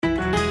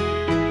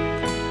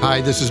Hi,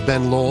 this is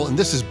Ben Lowell, and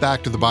this is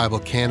Back to the Bible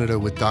Canada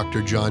with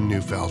Dr. John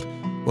Neufeld.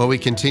 Well, we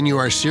continue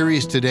our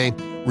series today,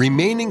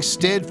 Remaining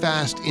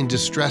Steadfast in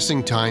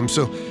Distressing Times.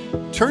 So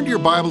turn to your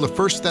Bible to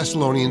 1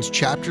 Thessalonians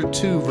chapter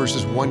 2,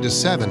 verses 1 to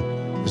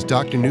 7, as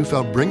Dr.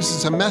 Neufeld brings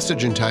us a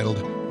message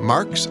entitled,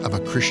 Marks of a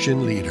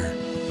Christian Leader.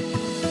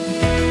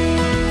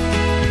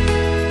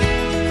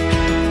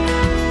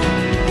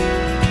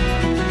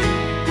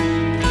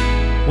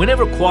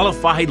 Whenever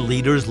qualified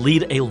leaders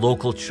lead a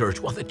local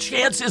church, well, the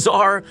chances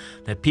are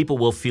that people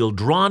will feel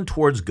drawn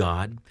towards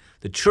God,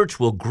 the church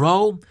will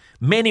grow,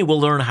 many will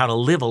learn how to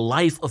live a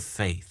life of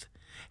faith.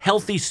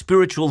 Healthy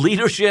spiritual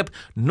leadership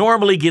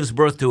normally gives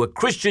birth to a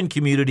Christian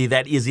community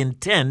that is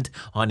intent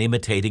on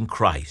imitating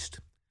Christ.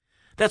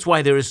 That's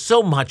why there is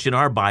so much in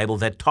our Bible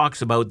that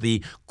talks about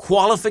the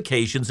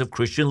qualifications of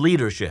Christian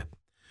leadership.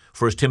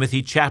 1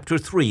 Timothy chapter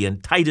 3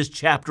 and Titus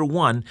chapter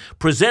 1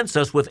 presents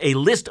us with a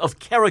list of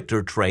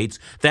character traits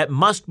that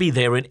must be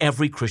there in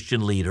every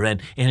Christian leader.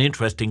 And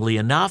interestingly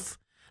enough,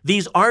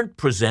 these aren't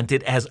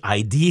presented as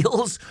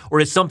ideals or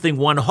as something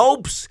one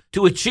hopes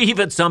to achieve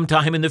at some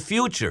time in the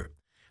future.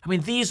 I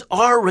mean, these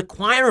are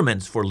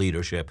requirements for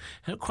leadership,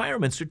 and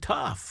requirements are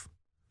tough.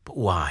 But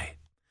why?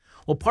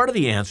 Well, part of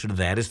the answer to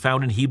that is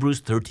found in Hebrews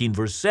 13,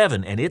 verse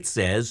 7, and it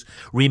says,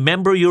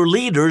 "Remember your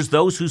leaders,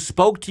 those who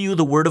spoke to you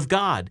the word of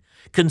God.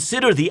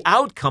 Consider the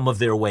outcome of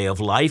their way of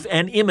life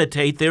and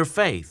imitate their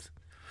faith."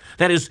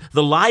 That is,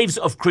 the lives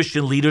of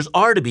Christian leaders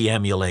are to be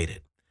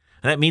emulated.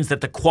 And that means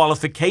that the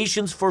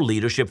qualifications for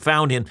leadership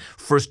found in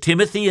 1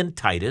 Timothy and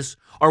Titus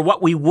are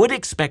what we would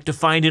expect to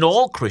find in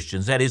all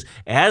Christians, that is,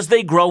 as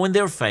they grow in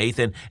their faith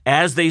and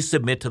as they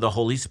submit to the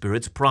Holy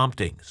Spirit's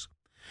promptings.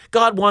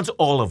 God wants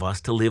all of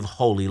us to live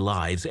holy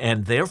lives,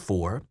 and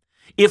therefore,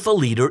 if a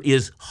leader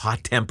is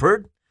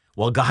hot-tempered,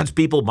 well, God's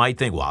people might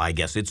think, well, I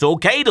guess it's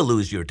okay to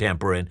lose your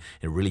temper, and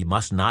it really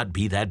must not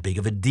be that big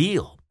of a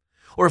deal.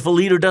 Or if a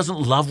leader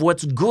doesn't love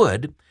what's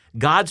good,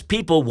 God's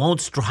people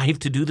won't strive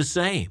to do the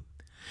same.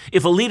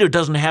 If a leader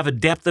doesn't have a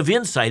depth of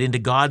insight into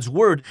God's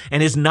word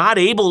and is not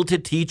able to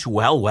teach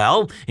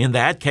well, in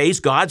that case,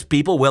 God's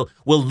people will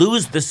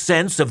lose the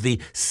sense of the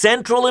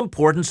central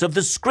importance of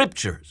the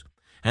Scriptures.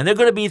 And they're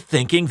going to be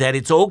thinking that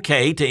it's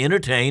okay to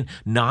entertain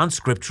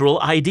non-scriptural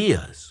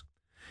ideas.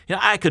 You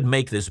know, I could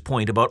make this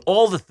point about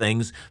all the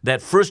things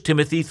that 1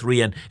 Timothy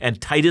 3 and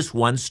Titus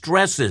 1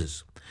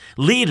 stresses.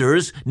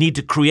 Leaders need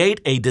to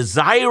create a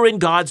desire in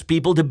God's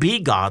people to be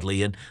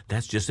godly, and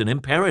that's just an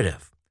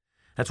imperative.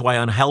 That's why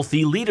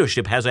unhealthy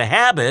leadership has a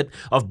habit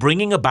of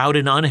bringing about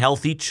an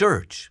unhealthy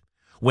church.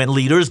 When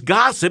leaders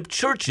gossip,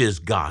 churches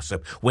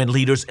gossip. When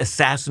leaders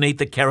assassinate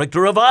the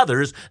character of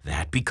others,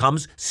 that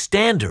becomes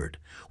standard.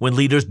 When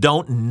leaders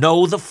don't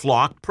know the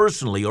flock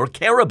personally or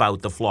care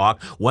about the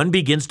flock, one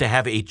begins to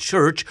have a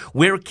church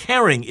where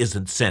caring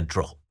isn't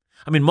central.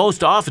 I mean,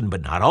 most often,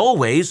 but not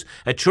always,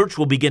 a church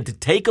will begin to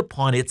take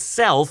upon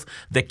itself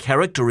the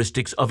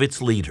characteristics of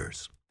its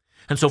leaders.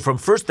 And so from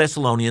 1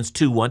 Thessalonians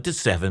 2, 1 to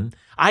 7,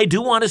 I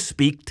do want to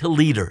speak to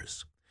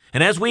leaders.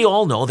 And as we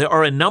all know, there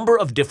are a number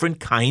of different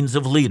kinds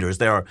of leaders.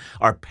 There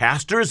are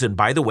pastors, and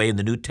by the way, in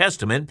the New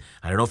Testament,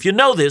 I don't know if you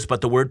know this,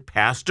 but the word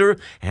pastor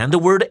and the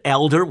word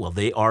elder, well,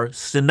 they are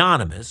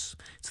synonymous.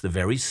 It's the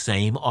very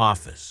same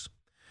office.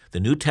 The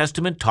New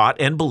Testament taught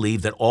and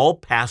believed that all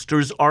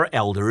pastors are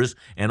elders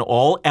and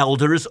all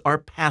elders are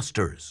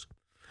pastors.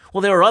 Well,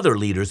 there are other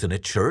leaders in a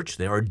church.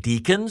 There are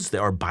deacons,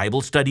 there are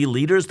Bible study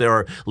leaders, there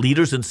are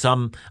leaders in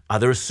some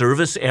other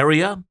service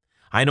area.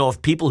 I know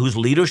of people whose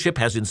leadership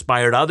has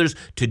inspired others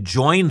to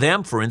join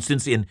them, for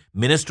instance, in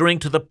ministering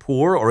to the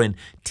poor or in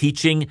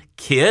teaching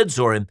kids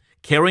or in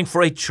caring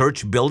for a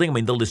church building. I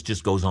mean, the list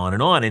just goes on.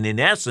 And in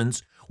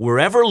essence,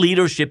 wherever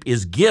leadership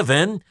is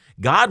given,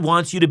 God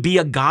wants you to be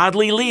a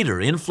godly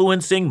leader,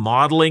 influencing,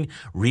 modeling,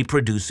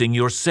 reproducing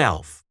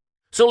yourself.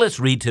 So let's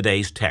read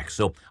today's text.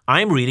 So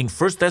I'm reading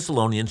 1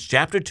 Thessalonians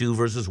chapter 2,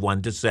 verses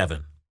 1 to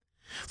 7.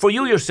 "For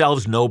you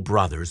yourselves know,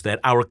 brothers, that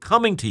our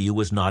coming to you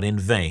was not in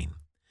vain.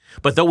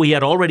 But though we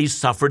had already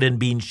suffered and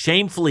been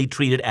shamefully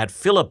treated at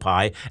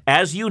Philippi,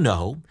 as you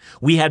know,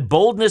 we had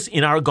boldness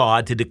in our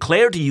God to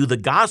declare to you the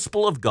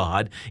gospel of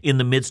God in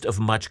the midst of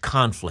much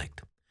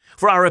conflict.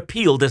 For our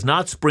appeal does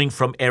not spring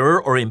from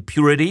error or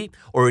impurity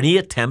or any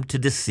attempt to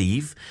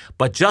deceive,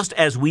 but just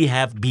as we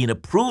have been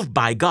approved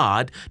by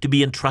God to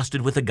be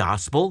entrusted with the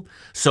gospel,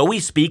 so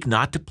we speak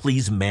not to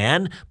please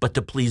man, but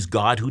to please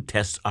God who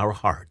tests our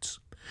hearts.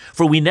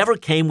 For we never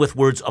came with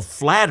words of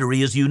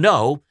flattery, as you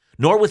know,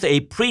 nor with a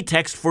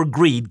pretext for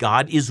greed,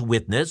 God is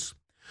witness,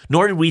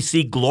 nor did we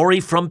seek glory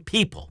from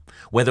people,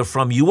 whether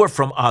from you or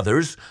from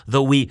others,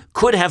 though we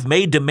could have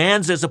made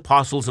demands as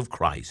apostles of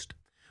Christ.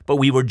 But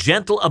we were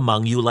gentle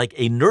among you like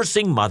a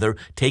nursing mother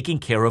taking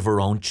care of her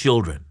own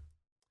children."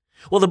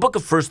 Well, the book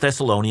of 1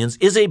 Thessalonians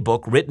is a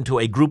book written to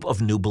a group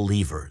of new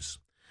believers.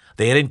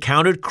 They had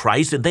encountered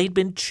Christ and they'd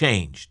been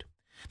changed.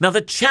 Now,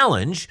 the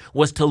challenge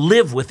was to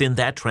live within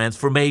that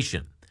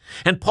transformation.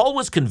 And Paul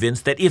was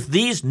convinced that if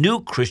these new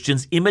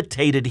Christians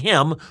imitated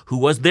him, who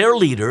was their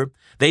leader,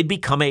 they'd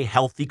become a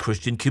healthy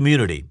Christian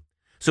community.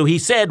 So he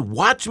said,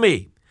 "Watch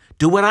me.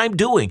 do what I'm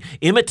doing,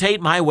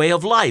 imitate my way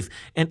of life.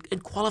 And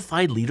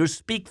qualified leaders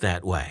speak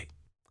that way.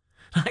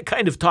 That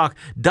kind of talk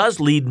does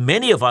lead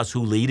many of us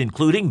who lead,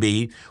 including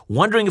me,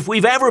 wondering if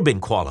we've ever been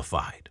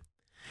qualified.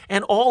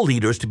 And all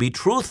leaders, to be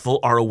truthful,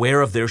 are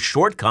aware of their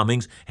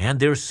shortcomings and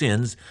their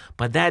sins,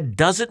 but that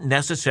doesn't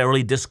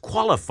necessarily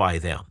disqualify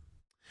them.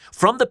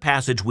 From the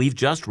passage we've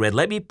just read,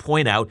 let me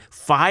point out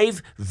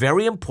 5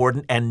 very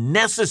important and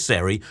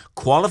necessary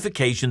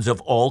qualifications of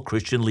all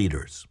Christian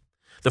leaders.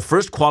 The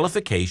first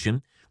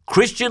qualification: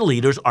 Christian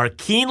leaders are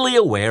keenly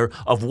aware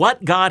of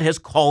what God has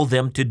called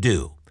them to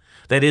do.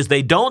 That is,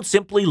 they don't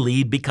simply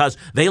lead because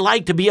they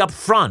like to be up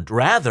front.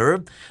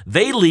 Rather,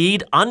 they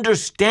lead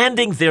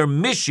understanding their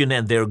mission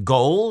and their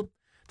goal,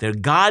 their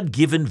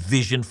God-given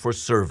vision for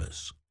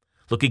service.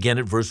 Look again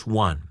at verse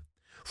 1.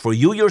 For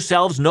you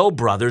yourselves know,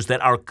 brothers,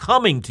 that our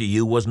coming to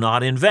you was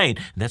not in vain.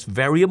 And that's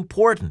very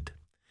important.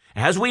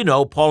 As we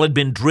know, Paul had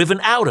been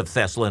driven out of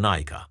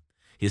Thessalonica.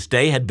 His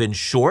stay had been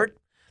short.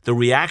 The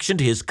reaction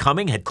to his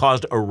coming had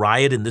caused a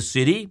riot in the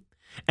city,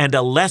 and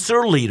a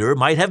lesser leader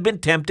might have been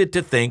tempted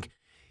to think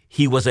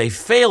he was a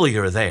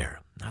failure there.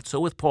 Not so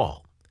with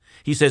Paul.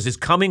 He says his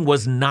coming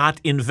was not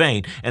in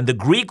vain, and the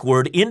Greek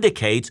word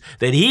indicates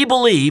that he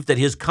believed that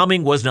his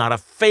coming was not a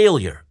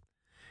failure.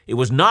 It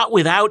was not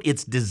without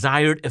its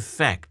desired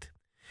effect.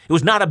 It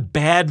was not a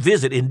bad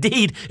visit.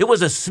 Indeed, it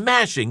was a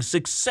smashing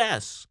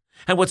success.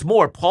 And what's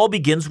more, Paul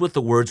begins with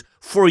the words,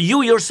 for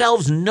you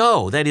yourselves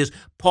know. That is,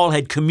 Paul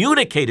had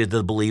communicated to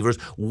the believers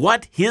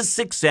what his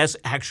success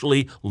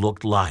actually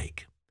looked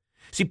like.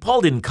 See,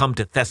 Paul didn't come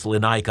to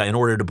Thessalonica in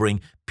order to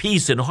bring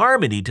peace and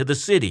harmony to the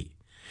city.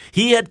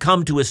 He had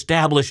come to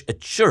establish a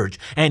church,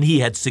 and he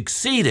had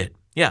succeeded.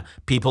 Yeah,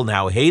 people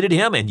now hated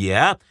him, and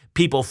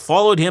people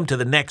followed him to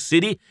the next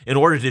city in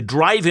order to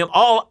drive him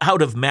all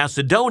out of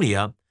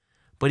Macedonia,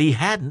 but he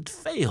hadn't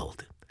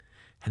failed.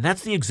 And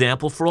that's the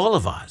example for all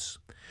of us.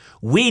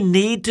 We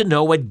need to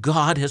know what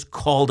God has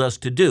called us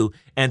to do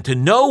and to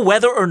know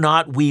whether or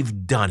not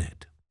we've done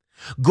it.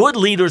 Good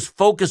leaders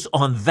focus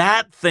on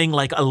that thing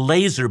like a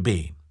laser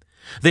beam.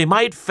 They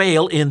might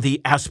fail in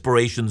the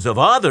aspirations of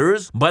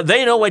others, but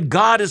they know what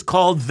God has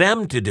called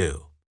them to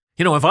do.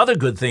 If other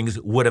good things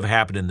would have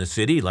happened in the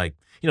city, like,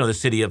 the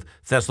city of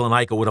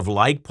Thessalonica would have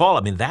liked Paul,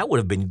 that would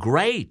have been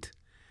great.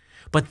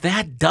 But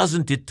that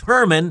doesn't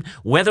determine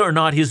whether or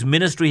not his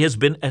ministry has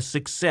been a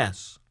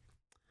success.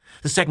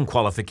 The second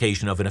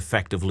qualification of an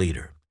effective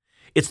leader: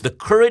 it's the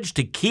courage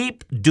to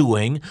keep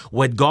doing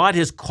what God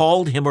has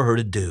called him or her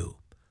to do.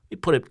 Let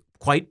me put it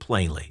quite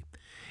plainly.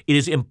 It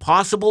is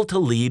impossible to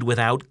lead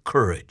without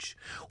courage.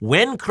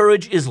 When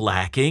courage is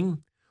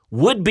lacking,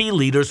 would-be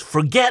leaders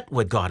forget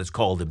what God has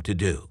called them to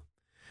do.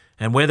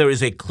 And where there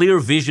is a clear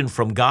vision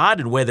from God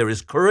and where there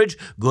is courage,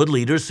 good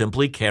leaders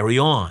simply carry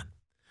on.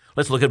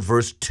 Let's look at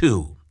verse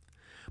 2.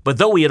 But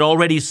though we had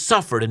already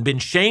suffered and been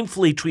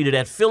shamefully treated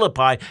at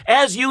Philippi,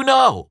 as you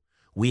know,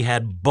 we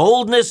had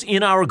boldness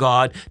in our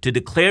God to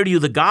declare to you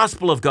the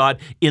gospel of God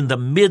in the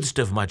midst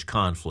of much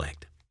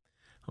conflict.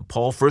 When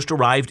Paul first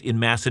arrived in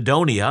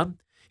Macedonia,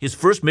 his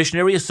first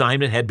missionary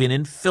assignment had been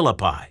in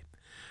Philippi.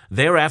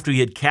 Thereafter, he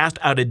had cast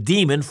out a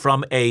demon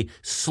from a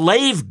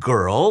slave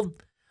girl.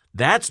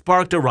 That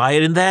sparked a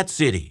riot in that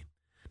city.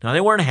 Now,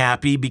 they weren't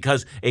happy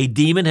because a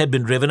demon had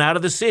been driven out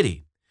of the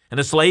city and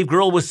a slave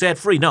girl was set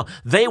free. No,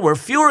 they were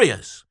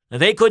furious.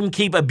 They couldn't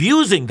keep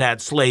abusing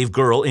that slave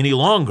girl any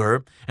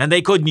longer, and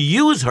they couldn't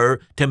use her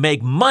to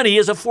make money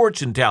as a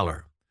fortune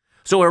teller.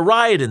 So a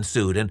riot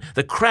ensued, and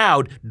the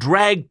crowd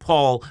dragged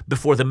Paul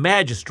before the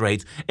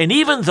magistrates, and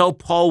even though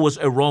Paul was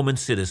a Roman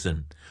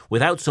citizen,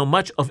 without so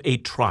much of a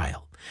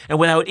trial, and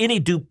without any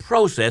due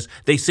process,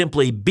 they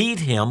simply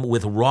beat him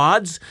with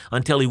rods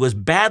until he was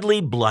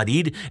badly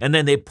bloodied, and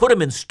then they put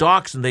him in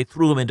stocks and they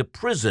threw him into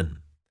prison.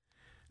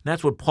 And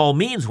that's what Paul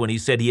means when he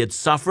said he had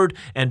suffered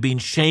and been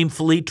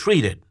shamefully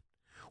treated.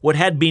 What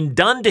had been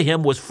done to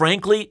him was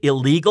frankly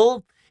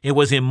illegal, it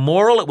was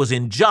immoral, it was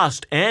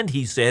unjust, and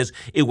he says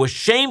it was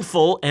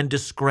shameful and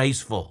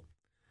disgraceful.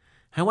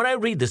 And when I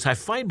read this, I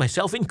find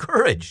myself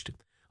encouraged.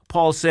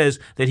 Paul says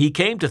that he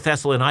came to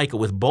Thessalonica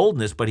with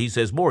boldness, but he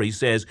says more. He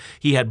says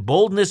he had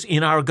boldness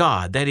in our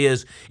God. That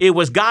is, it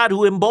was God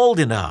who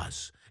emboldened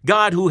us,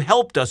 God who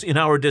helped us in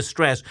our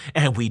distress,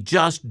 and we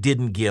just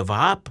didn't give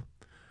up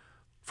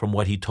from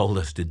what he told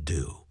us to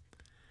do.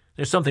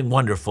 There's something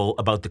wonderful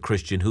about the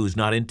Christian who's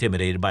not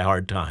intimidated by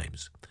hard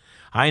times.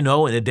 I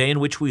know in the day in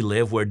which we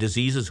live, where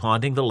disease is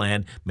haunting the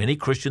land, many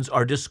Christians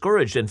are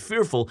discouraged and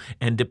fearful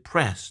and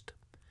depressed.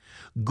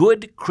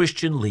 Good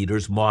Christian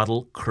leaders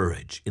model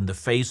courage in the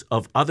face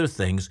of other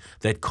things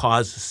that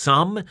cause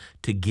some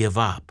to give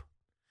up.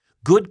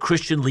 Good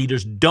Christian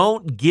leaders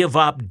don't give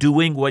up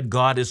doing what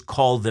God has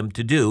called them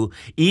to do,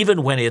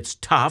 even when it's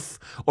tough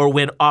or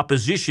when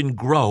opposition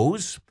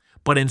grows,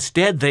 but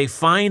instead they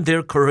find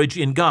their courage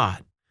in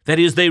God. That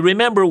is, they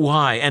remember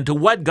why and to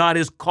what God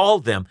has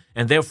called them,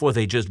 and therefore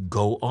they just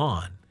go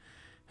on.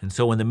 And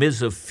so in the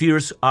midst of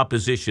fierce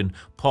opposition,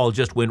 Paul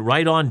just went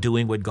right on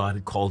doing what God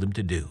had called him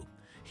to do.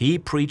 He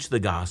preached the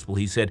gospel.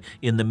 He said,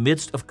 in the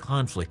midst of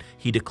conflict,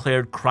 he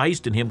declared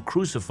Christ and him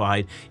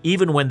crucified,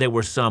 even when there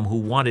were some who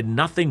wanted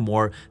nothing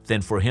more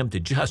than for him to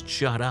just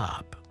shut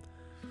up.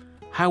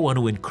 I want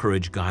to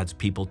encourage God's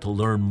people to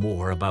learn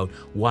more about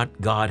what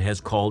God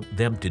has called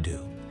them to do,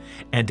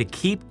 and to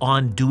keep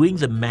on doing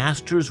the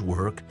Master's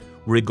work,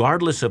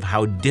 regardless of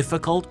how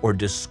difficult or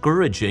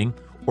discouraging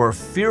or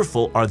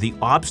fearful are the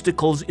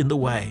obstacles in the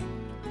way.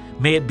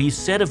 May it be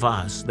said of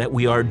us that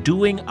we are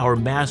doing our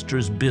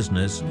Master's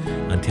business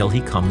until he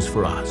comes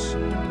for us.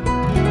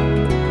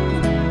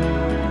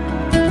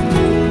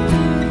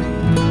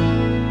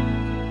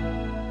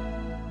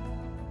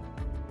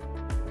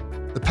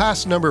 The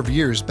past number of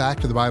years, Back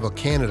to the Bible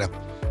Canada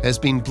has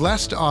been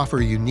blessed to offer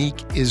a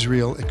unique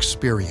Israel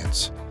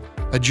experience,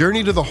 a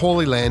journey to the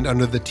Holy Land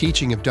under the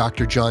teaching of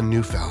Dr. John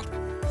Neufeld,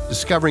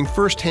 discovering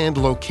firsthand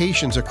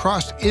locations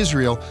across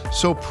Israel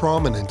so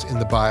prominent in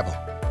the Bible.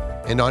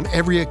 And on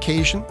every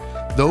occasion,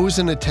 those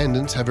in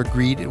attendance have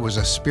agreed it was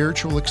a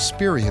spiritual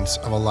experience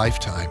of a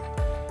lifetime.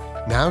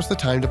 Now's the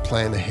time to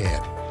plan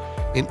ahead.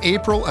 In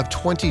April of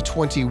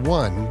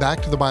 2021,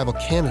 Back to the Bible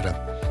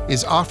Canada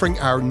is offering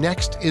our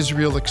next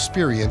Israel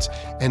experience,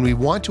 and we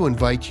want to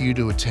invite you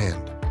to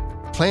attend.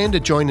 Plan to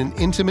join an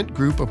intimate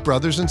group of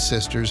brothers and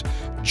sisters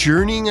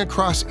journeying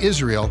across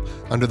Israel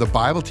under the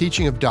Bible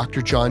teaching of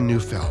Dr. John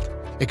Neufeld.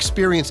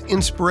 Experience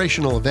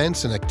inspirational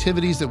events and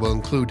activities that will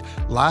include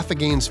Laugh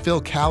Again's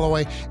Phil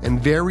Callaway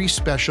and very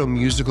special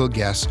musical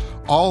guests,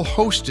 all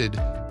hosted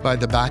by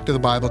the Back to the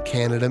Bible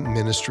Canada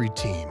ministry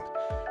team.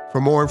 For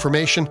more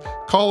information,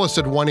 call us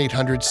at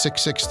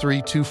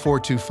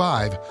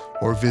 1-800-663-2425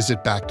 or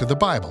visit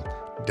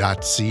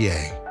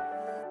backtothebible.ca.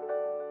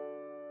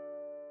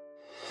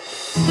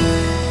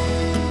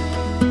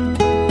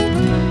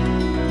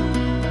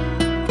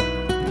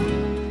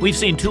 We've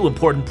seen two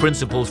important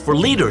principles for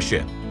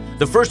leadership.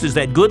 The first is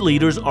that good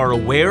leaders are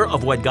aware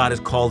of what God has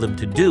called them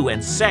to do,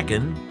 and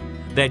second,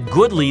 that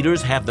good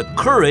leaders have the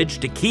courage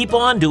to keep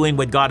on doing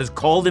what God has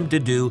called them to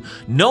do,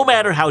 no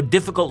matter how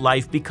difficult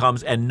life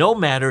becomes and no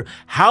matter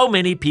how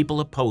many people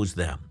oppose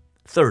them.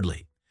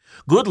 Thirdly,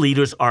 good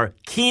leaders are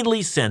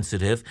keenly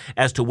sensitive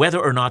as to whether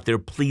or not they're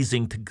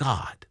pleasing to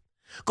God.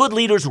 Good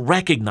leaders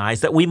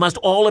recognize that we must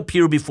all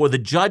appear before the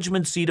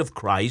judgment seat of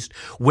Christ,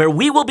 where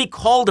we will be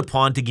called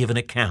upon to give an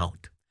account.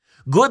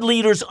 Good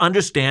leaders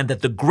understand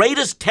that the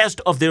greatest test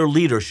of their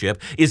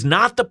leadership is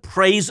not the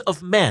praise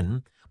of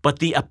men, but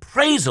the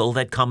appraisal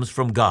that comes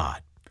from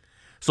God.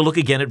 So look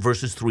again at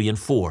verses 3 and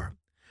 4.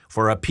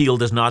 For appeal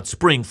does not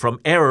spring from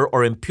error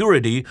or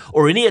impurity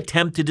or any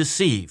attempt to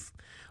deceive.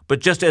 But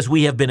just as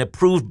we have been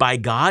approved by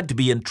God to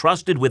be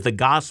entrusted with the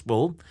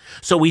gospel,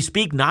 so we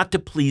speak not to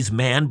please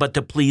man, but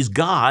to please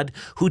God,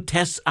 who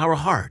tests our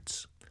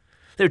hearts.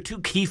 There are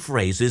two key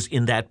phrases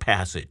in that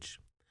passage.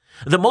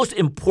 The most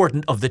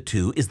important of the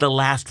two is the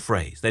last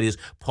phrase, that is,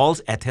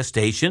 Paul's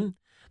attestation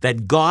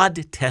that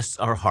God tests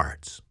our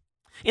hearts.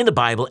 In the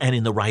Bible and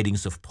in the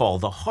writings of Paul,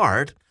 the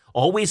heart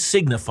always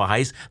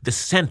signifies the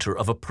center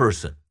of a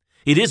person.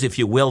 It is, if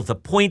you will, the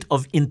point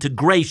of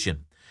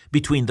integration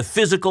between the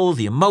physical,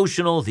 the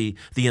emotional, the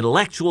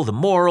intellectual, the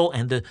moral,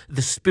 and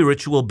the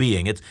spiritual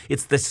being.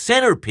 It's the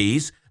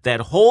centerpiece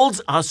that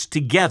holds us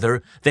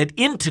together, that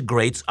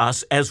integrates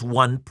us as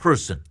one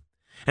person.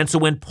 And so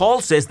when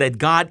Paul says that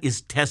God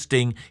is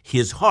testing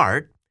his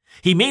heart,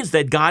 he means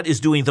that God is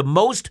doing the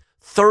most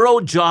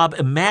thorough job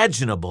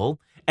imaginable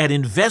at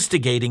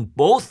investigating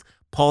both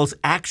Paul's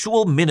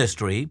actual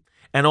ministry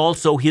and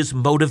also his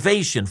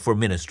motivation for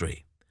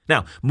ministry.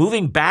 Now,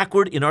 moving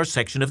backward in our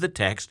section of the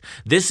text,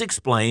 this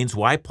explains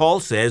why Paul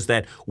says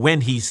that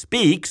when he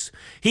speaks,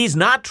 he's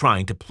not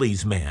trying to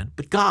please man,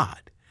 but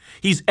God.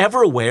 He's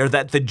ever aware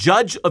that the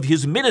judge of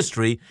his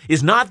ministry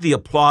is not the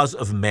applause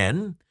of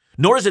men,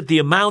 nor is it the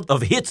amount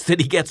of hits that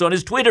he gets on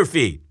his Twitter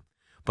feed,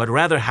 but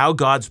rather how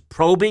God's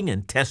probing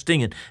and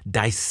testing and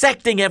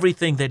dissecting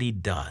everything that he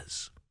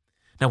does.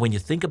 Now, when you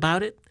think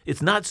about it,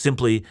 it's not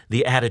simply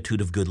the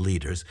attitude of good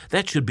leaders.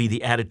 That should be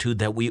the attitude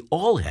that we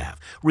all have,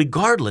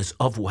 regardless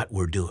of what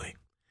we're doing.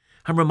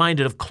 I'm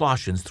reminded of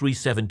Colossians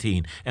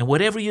 3:17, and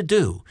whatever you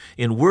do,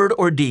 in word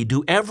or deed,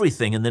 do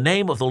everything in the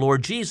name of the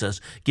Lord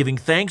Jesus, giving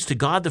thanks to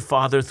God the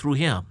Father through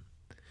him.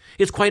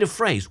 It's quite a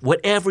phrase,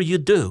 whatever you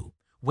do.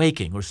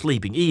 Waking or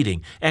sleeping,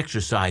 eating,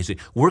 exercising,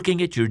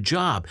 working at your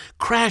job,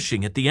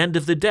 crashing at the end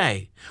of the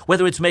day.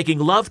 Whether it's making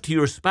love to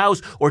your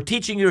spouse or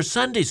teaching your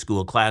Sunday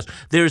school class,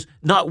 there's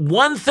not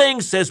one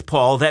thing, says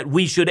Paul, that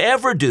we should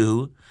ever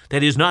do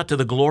that is not to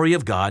the glory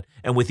of God,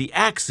 and with the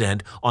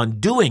accent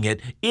on doing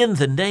it in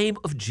the name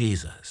of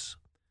Jesus.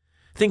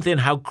 Think then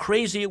how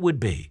crazy it would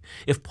be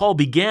if Paul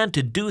began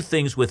to do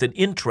things with an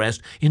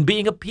interest in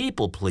being a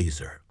people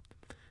pleaser.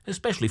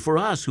 Especially for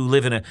us who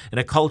live in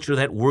a culture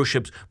that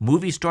worships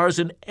movie stars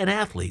and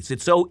athletes.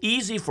 It's so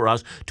easy for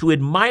us to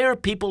admire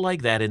people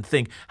like that and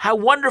think how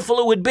wonderful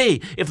it would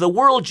be if the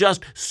world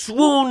just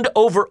swooned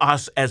over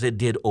us as it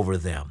did over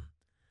them.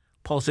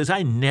 Paul says,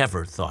 I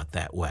never thought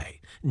that way.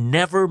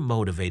 Never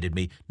motivated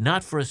me,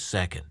 not for a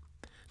second.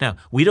 Now,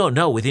 we don't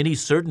know with any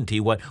certainty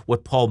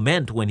what Paul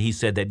meant when he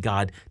said that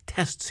God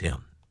tests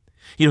him.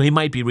 He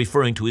might be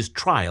referring to his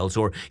trials,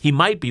 or he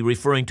might be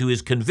referring to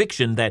his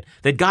conviction that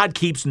God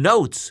keeps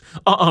notes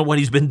on what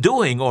he's been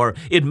doing, or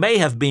it may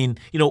have been,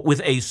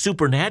 with a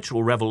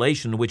supernatural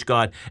revelation in which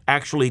God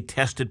actually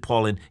tested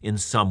Paul in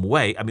some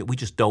way. We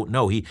just don't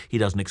know. He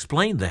doesn't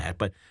explain that.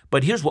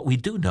 But here's what we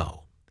do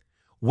know.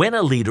 When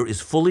a leader is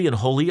fully and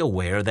wholly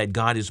aware that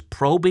God is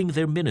probing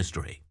their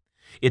ministry,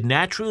 it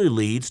naturally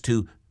leads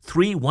to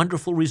three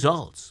wonderful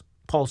results.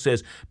 Paul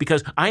says,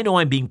 because I know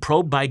I'm being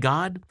probed by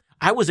God,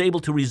 I was able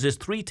to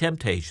resist three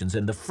temptations,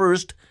 and the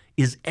first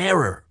is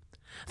error.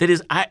 That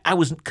is, I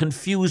wasn't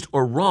confused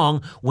or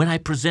wrong when I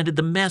presented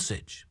the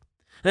message.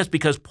 That's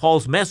because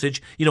Paul's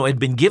message, had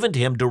been given to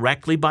him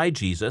directly by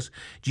Jesus.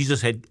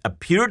 Jesus had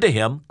appeared to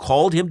him,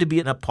 called him to be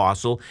an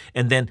apostle,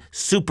 and then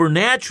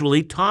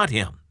supernaturally taught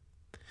him.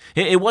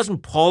 It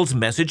wasn't Paul's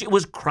message, it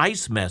was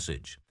Christ's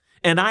message.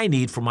 And I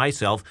need for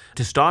myself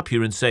to stop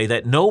here and say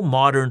that no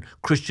modern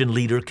Christian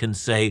leader can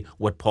say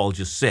what Paul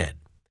just said.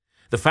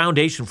 The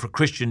foundation for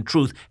Christian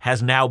truth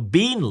has now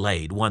been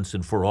laid once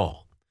and for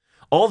all.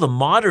 All the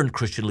modern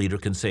Christian leader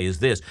can say is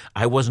this: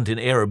 I wasn't in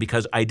error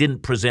because I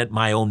didn't present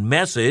my own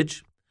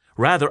message.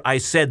 Rather, I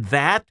said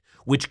that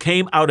which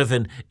came out of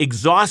an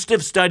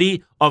exhaustive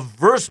study of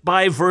verse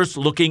by verse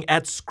looking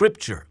at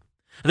Scripture.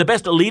 The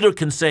best a leader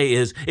can say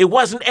is, it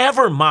wasn't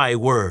ever my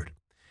word.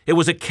 It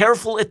was a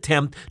careful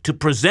attempt to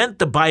present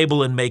the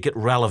Bible and make it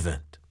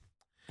relevant.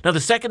 Now,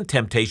 the second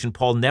temptation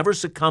Paul never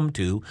succumbed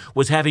to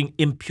was having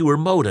impure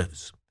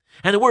motives.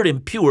 And the word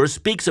impure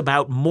speaks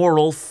about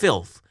moral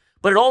filth,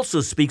 but it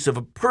also speaks of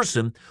a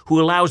person who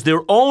allows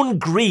their own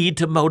greed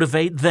to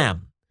motivate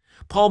them.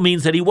 Paul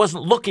means that he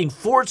wasn't looking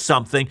for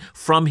something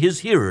from his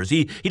hearers.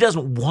 He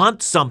doesn't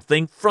want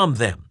something from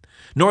them,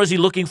 nor is he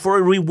looking for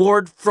a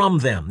reward from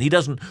them. He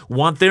doesn't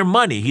want their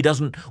money. He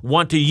doesn't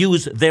want to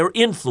use their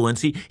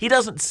influence. He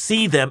doesn't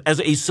see them as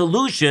a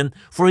solution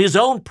for his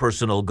own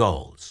personal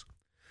goals.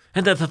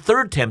 And that the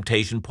third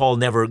temptation Paul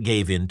never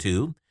gave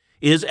into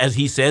is, as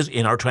he says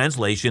in our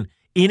translation,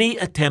 any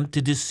attempt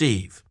to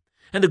deceive.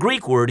 And the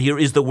Greek word here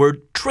is the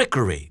word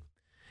trickery.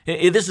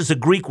 This is a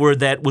Greek word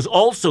that was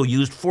also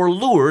used for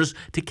lures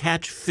to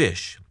catch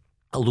fish.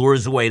 A lure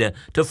is a way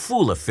to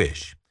fool a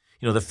fish.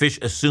 The fish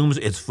assumes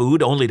it's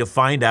food only to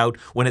find out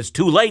when it's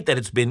too late that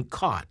it's been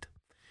caught.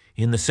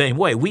 In the same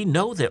way, we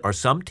know there are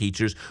some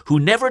teachers who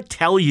never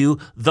tell you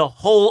the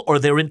whole or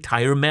their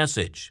entire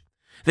message.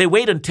 They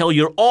wait until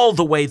you're all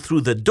the way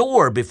through the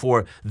door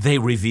before they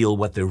reveal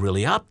what they're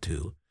really up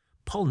to.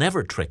 Paul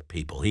never tricked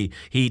people.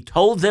 He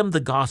told them the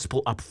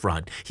gospel up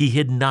front. He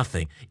hid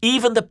nothing,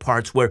 even the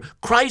parts where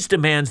Christ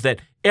demands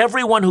that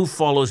everyone who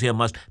follows him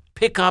must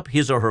pick up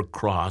his or her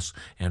cross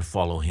and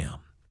follow him.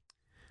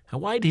 Now,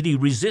 why did he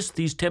resist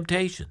these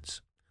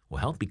temptations?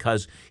 Well,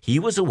 because he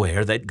was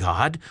aware that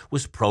God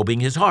was probing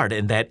his heart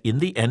and that in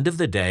the end of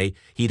the day,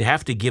 he'd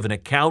have to give an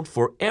account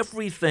for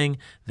everything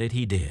that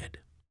he did.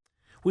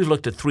 We've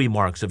looked at three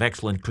marks of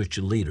excellent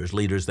Christian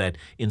leaders that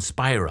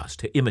inspire us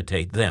to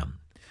imitate them.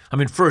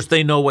 First,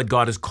 they know what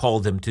God has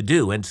called them to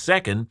do. And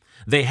second,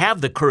 they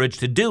have the courage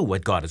to do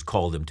what God has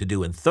called them to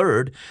do. And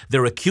third,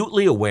 they're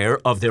acutely aware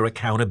of their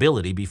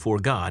accountability before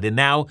God. And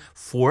now,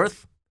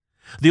 fourth,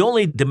 the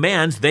only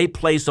demands they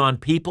place on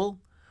people,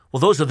 well,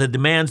 those are the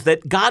demands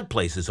that God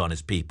places on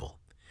his people.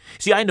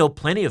 See, I know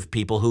plenty of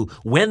people who,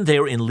 when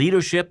they're in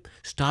leadership,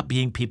 stop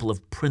being people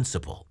of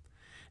principle.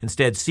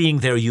 Instead, seeing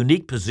their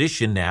unique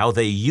position now,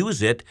 they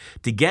use it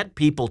to get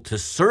people to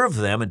serve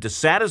them and to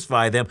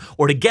satisfy them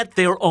or to get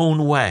their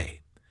own way.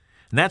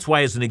 And that's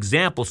why, as an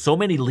example, so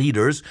many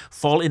leaders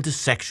fall into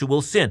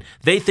sexual sin.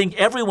 They think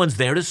everyone's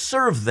there to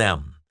serve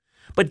them.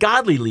 But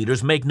godly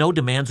leaders make no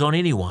demands on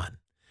anyone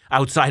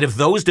outside of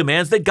those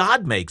demands that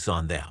God makes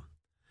on them.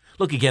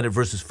 Look again at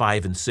verses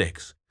 5 and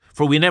 6.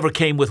 For we never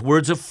came with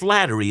words of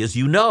flattery, as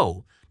you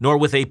know, nor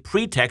with a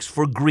pretext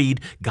for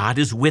greed. God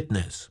is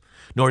witness.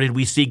 Nor did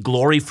we seek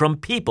glory from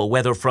people,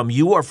 whether from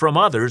you or from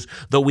others,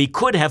 though we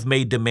could have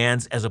made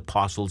demands as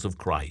apostles of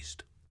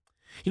Christ.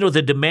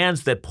 The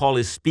demands that Paul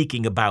is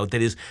speaking about,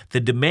 that is,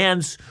 the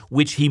demands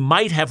which he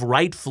might have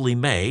rightfully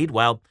made,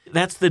 well,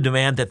 that's the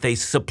demand that they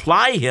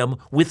supply him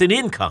with an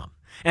income.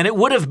 And it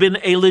would have been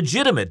a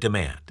legitimate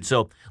demand.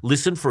 So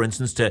listen, for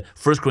instance, to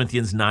 1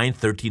 Corinthians 9,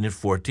 13 and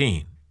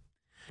 14.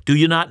 Do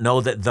you not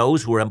know that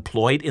those who are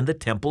employed in the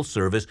temple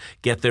service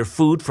get their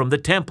food from the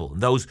temple,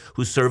 and those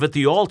who serve at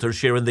the altar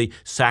share in the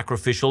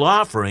sacrificial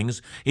offerings?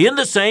 In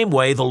the same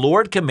way, the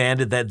Lord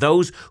commanded that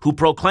those who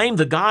proclaim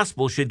the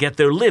gospel should get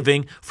their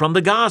living from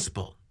the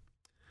gospel.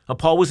 Now,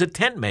 Paul was a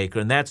tent maker,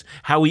 and that's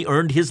how he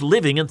earned his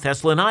living in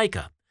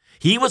Thessalonica.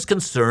 He was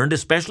concerned,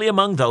 especially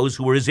among those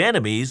who were his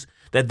enemies,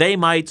 that they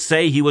might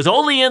say he was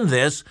only in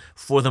this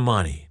for the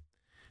money.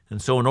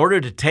 And so in order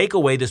to take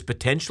away this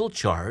potential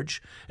charge,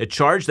 a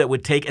charge that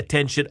would take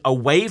attention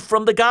away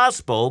from the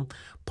gospel,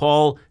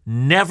 Paul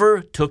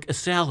never took a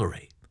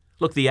salary.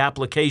 Look, the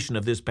application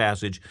of this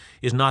passage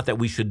is not that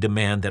we should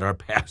demand that our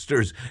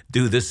pastors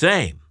do the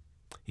same.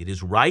 It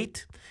is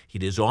right,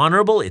 It is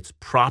honorable, it's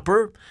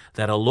proper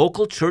that a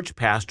local church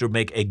pastor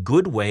make a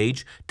good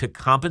wage to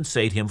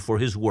compensate him for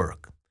his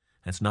work.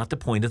 That's not the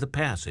point of the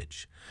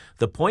passage.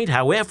 The point,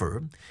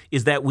 however,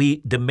 is that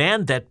we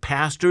demand that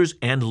pastors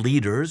and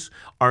leaders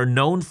are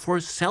known for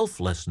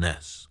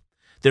selflessness.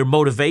 Their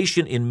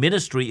motivation in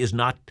ministry is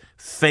not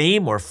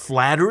fame or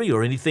flattery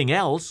or anything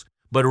else,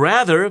 but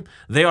rather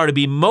they are to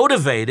be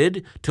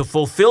motivated to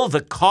fulfill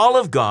the call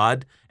of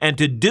God and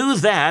to do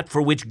that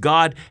for which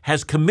God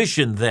has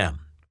commissioned them.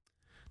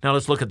 Now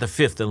let's look at the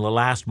fifth and the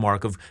last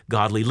mark of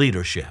godly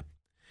leadership.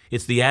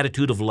 It's the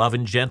attitude of love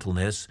and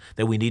gentleness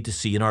that we need to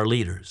see in our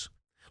leaders.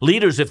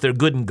 Leaders, if they're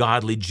good and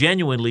godly,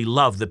 genuinely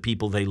love the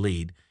people they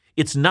lead.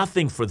 It's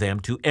nothing for them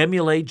to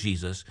emulate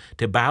Jesus,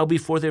 to bow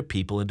before their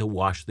people, and to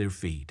wash their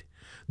feet.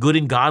 Good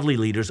and godly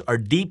leaders are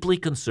deeply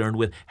concerned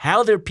with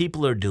how their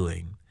people are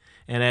doing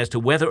and as to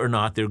whether or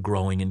not they're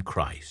growing in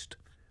Christ.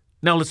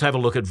 Now let's have a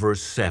look at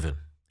verse 7.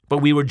 But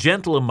we were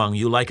gentle among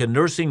you, like a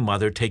nursing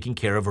mother taking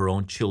care of her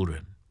own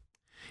children.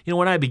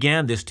 When I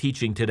began this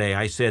teaching today,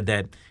 I said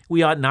that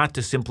we ought not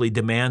to simply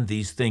demand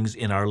these things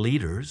in our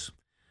leaders,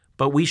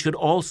 but we should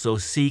also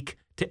seek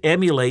to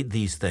emulate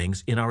these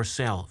things in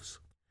ourselves.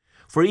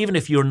 For even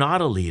if you're not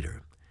a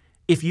leader,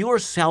 if you're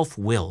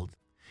self-willed,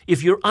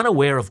 if you're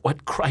unaware of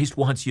what Christ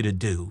wants you to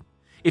do,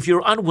 if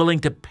you're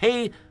unwilling to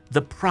pay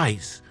the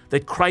price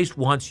that Christ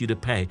wants you to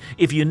pay,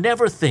 if you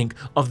never think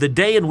of the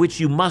day in which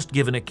you must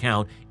give an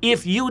account,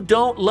 if you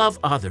don't love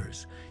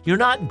others, you're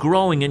not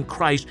growing in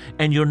Christ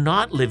and you're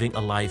not living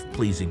a life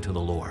pleasing to the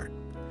Lord.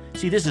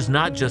 See, this is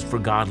not just for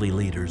godly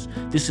leaders.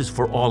 This is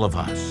for all of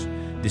us.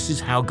 This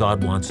is how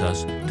God wants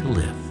us to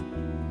live.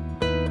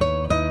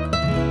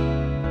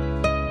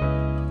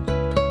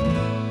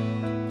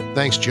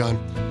 Thanks, John.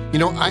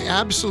 I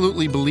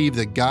absolutely believe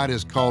that God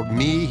has called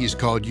me, He's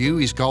called you,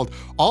 He's called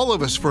all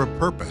of us for a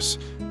purpose.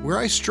 Where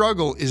I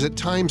struggle is at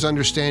times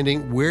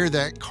understanding where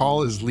that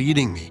call is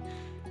leading me.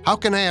 How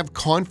can I have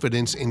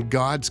confidence in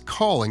God's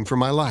calling for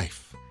my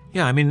life?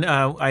 Yeah,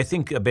 I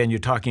think, Ben, you're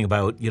talking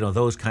about,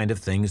 those kind of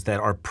things that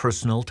are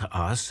personal to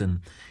us.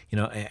 And,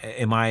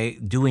 am I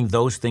doing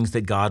those things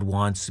that God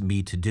wants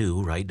me to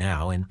do right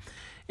now? And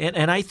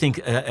I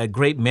think a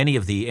great many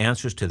of the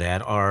answers to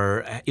that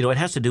are, it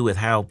has to do with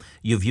how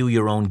you view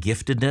your own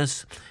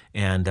giftedness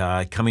and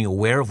becoming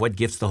aware of what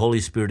gifts the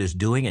Holy Spirit is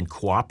doing and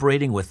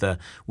cooperating with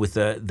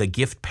the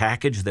gift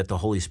package that the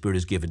Holy Spirit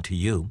has given to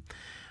you.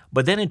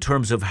 But then in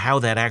terms of how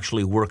that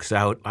actually works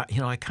out,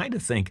 I kind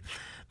of think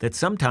that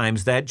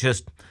sometimes that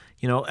just,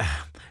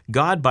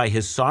 God by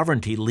His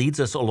sovereignty leads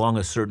us along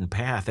a certain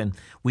path, and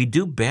we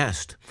do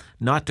best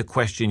not to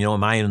question,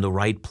 am I in the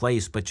right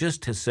place, but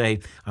just to say,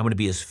 I'm going to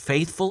be as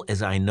faithful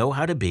as I know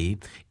how to be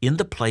in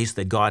the place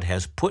that God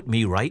has put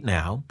me right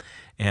now.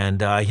 And,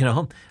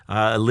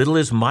 little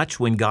is much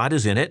when God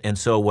is in it, and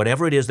so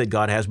whatever it is that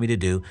God has me to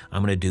do,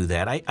 I'm going to do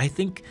that. I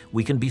think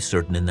we can be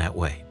certain in that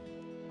way.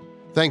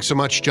 Thanks so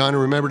much, John,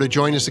 and remember to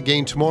join us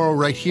again tomorrow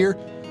right here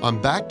on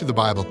Back to the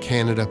Bible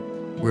Canada,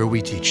 where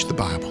we teach the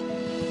Bible.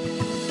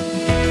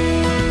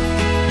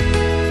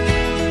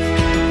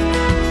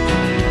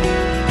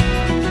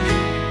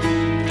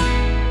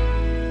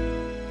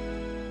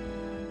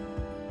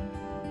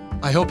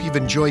 I hope you've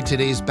enjoyed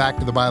today's Back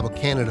to the Bible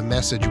Canada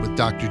message with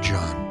Dr.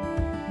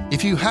 John.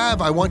 If you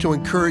have, I want to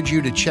encourage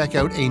you to check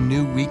out a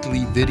new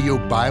weekly video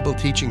Bible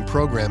teaching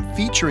program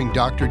featuring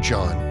Dr.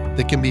 John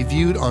that can be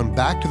viewed on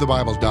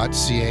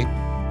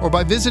backtothebible.ca or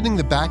by visiting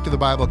the Back to the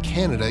Bible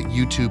Canada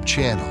YouTube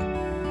channel.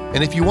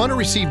 And if you want to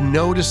receive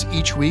notice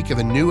each week of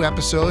a new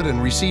episode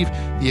and receive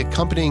the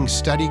accompanying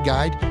study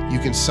guide, you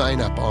can sign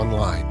up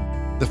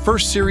online. The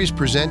first series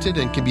presented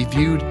and can be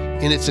viewed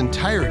in its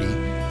entirety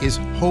is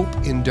Hope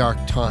in Dark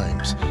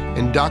Times,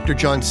 and Dr.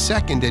 John's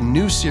second and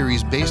new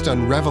series based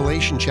on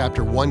Revelation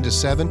chapter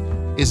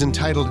 1-7 is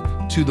entitled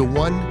To the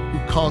One Who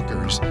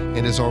Conquers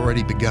and has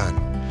already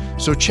begun.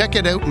 So check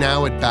it out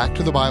now at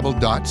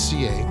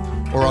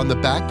backtothebible.ca or on the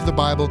Back to the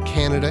Bible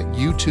Canada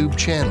YouTube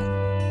channel.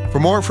 For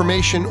more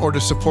information or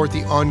to support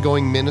the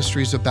ongoing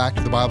ministries of Back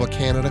to the Bible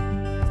Canada,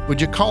 would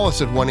you call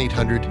us at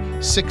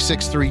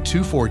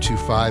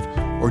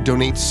 1-800-663-2425 or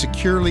donate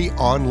securely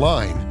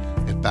online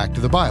at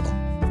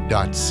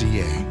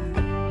backtothebible.ca.